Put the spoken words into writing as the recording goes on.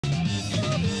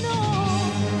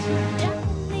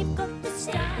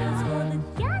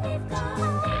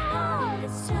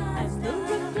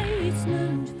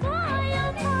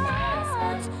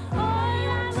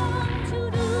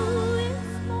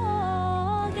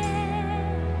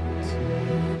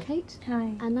Kate.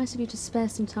 Hi. And nice of you to spare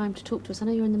some time to talk to us. I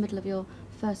know you're in the middle of your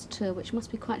first tour, which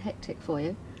must be quite hectic for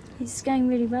you. It's going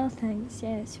really well, thanks.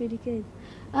 Yeah, it's really good.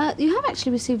 You have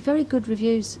actually received very good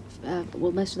reviews.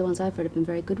 Well, most of the ones I've read have been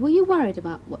very good. Were you worried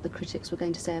about what the critics were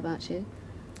going to say about you?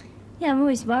 Yeah, I'm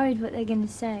always worried what they're going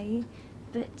to say,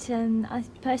 but I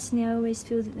always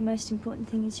feel that the most important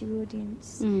thing is your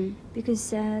audience,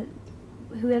 because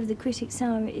whoever the critics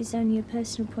are, it is only a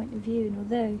personal point of view, and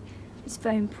although it's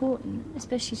very important,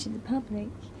 especially to the public,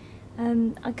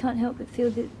 I can't help but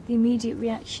feel that the immediate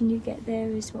reaction you get there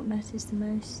is what matters the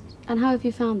most. And how have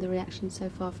you found the reaction so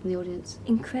far from the audience?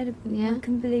 Incredible. Yeah? I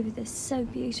couldn't believe it. They're so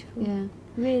beautiful. Yeah.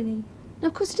 Really. Now,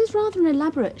 of course, it is rather an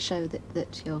elaborate show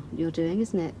that you're doing,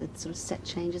 isn't it? The sort of set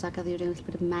changes. I gather you're doing a little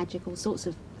bit of magic, all sorts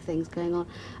of things going on.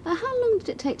 How long did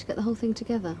it take to get the whole thing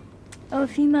together? Oh, a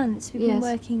few months. We've Yes. been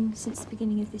working since the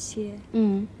beginning of this year,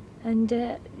 Mm. and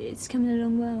it's coming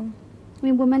along well. I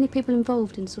mean, were many people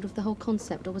involved in sort of the whole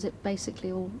concept, or was it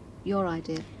basically all your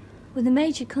idea? Well, the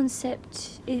major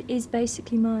concept is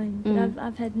basically mine, but Mm.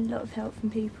 I've had a lot of help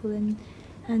from people,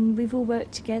 and we've all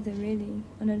worked together really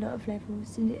on a lot of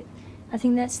levels, and I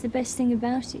think that's the best thing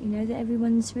about it, you know, that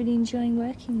everyone's really enjoying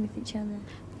working with each other.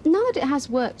 Now that it has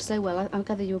worked so well, I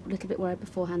gather you were a little bit worried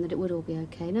beforehand that it would all be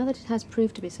okay. Now that it has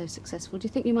proved to be so successful, do you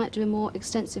think you might do a more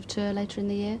extensive tour later in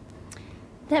the year?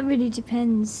 That really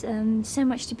depends. So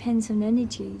much depends on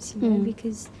energies, you know,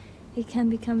 because it can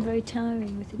become very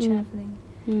tiring with the travelling.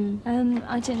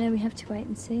 I don't know, we have to wait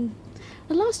and see.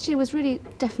 The last year was really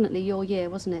definitely your year,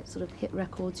 wasn't it? Sort of hit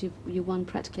records, you won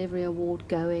practically every award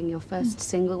going, your first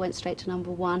single went straight to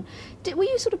 #1. Were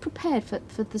you sort of prepared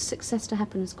for the success to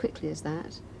happen as quickly as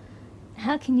that?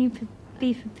 How can you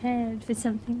be prepared for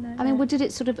something like that? I mean, did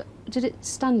it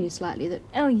stun you slightly that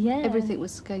Oh, yeah. everything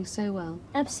was going so well?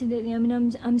 Absolutely. I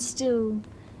mean, I'm still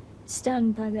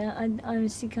stunned by that. I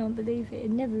honestly can't believe it.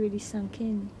 It never really sunk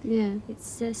in. Yeah.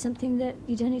 It's something that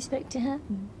you don't expect to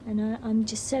happen, and I'm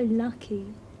just so lucky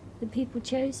that people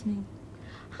chose me.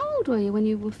 How old were you when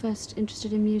you were first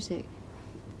interested in music?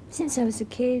 Since I was a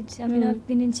kid. I mean, I've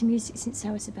been into music since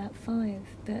I was about 5,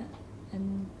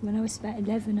 and when I was about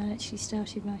 11, I actually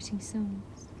started writing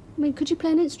songs. I mean, could you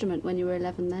play an instrument when you were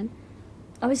 11 then?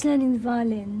 I was learning the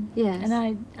violin, Yes. and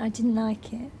I didn't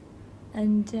like it.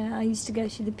 And I used to go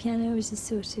to the piano as a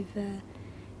sort of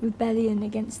rebellion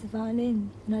against the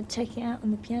violin, and I'd take it out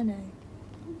on the piano.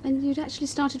 And you'd actually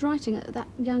started writing at that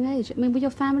young age. I mean, were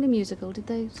your family musical? Did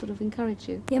they sort of encourage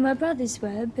you? Yeah, my brothers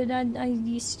were, but I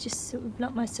used to just sort of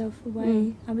lock myself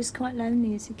away. I was quite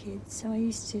lonely as a kid, so I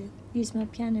used to use my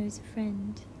piano as a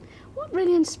friend. What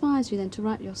really inspires you then to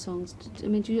write your songs? I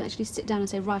mean, do you actually sit down and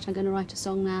say, right, I'm going to write a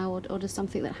song now, or does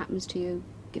something that happens to you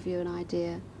give you an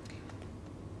idea?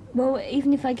 Well,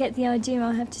 even if I get the idea,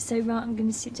 I'll have to say, right, I'm going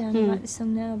to sit down and write the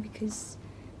song now, because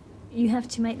you have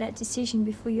to make that decision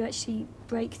before you actually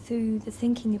break through the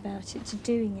thinking about it to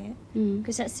doing it.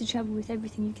 Because that's the trouble with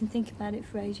everything. You can think about it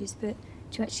for ages, but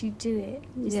to actually do it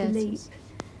is the leap.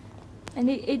 And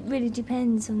it really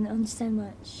depends on so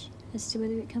much as to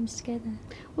whether it comes together.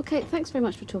 Well, Kate, thanks very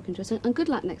much for talking to us, and good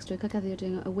luck next week. I gather you're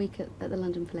doing a week at the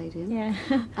London Palladium. Yeah.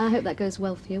 I hope that goes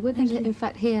well for you. We're going to, Thank you. in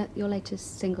fact, hear your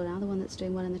latest single now, the one that's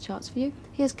doing well in the charts for you.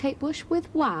 Here's Kate Bush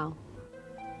with Wow.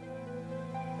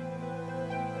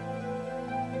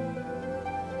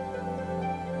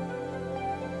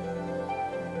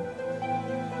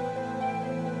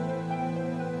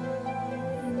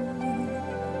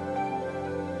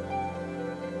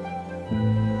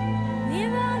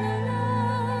 We're all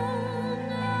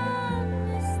alone on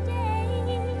the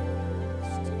stage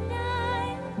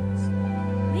tonight.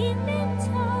 We've been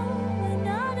told we're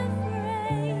not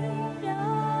afraid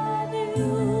of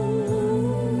you.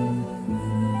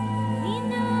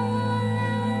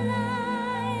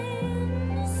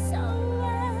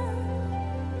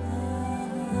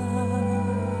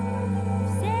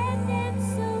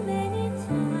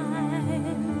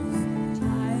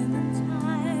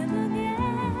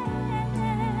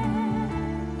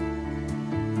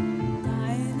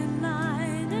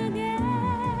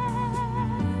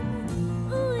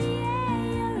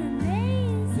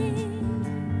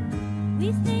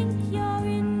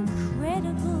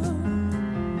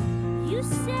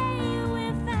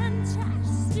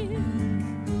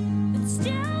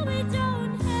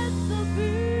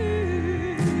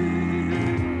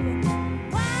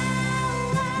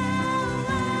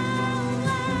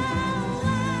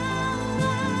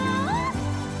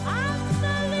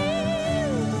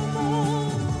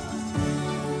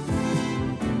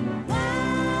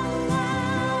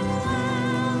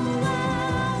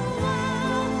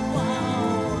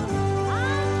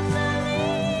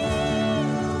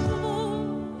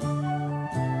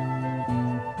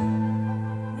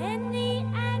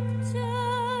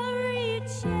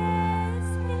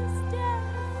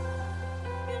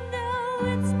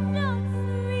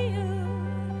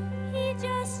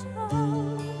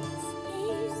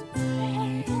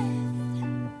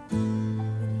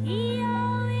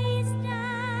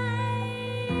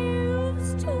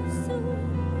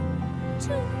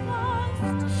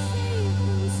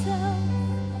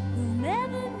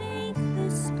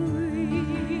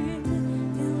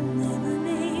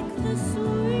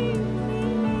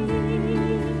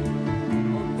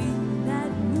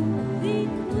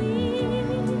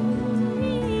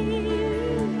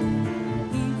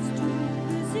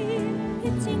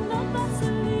 the bus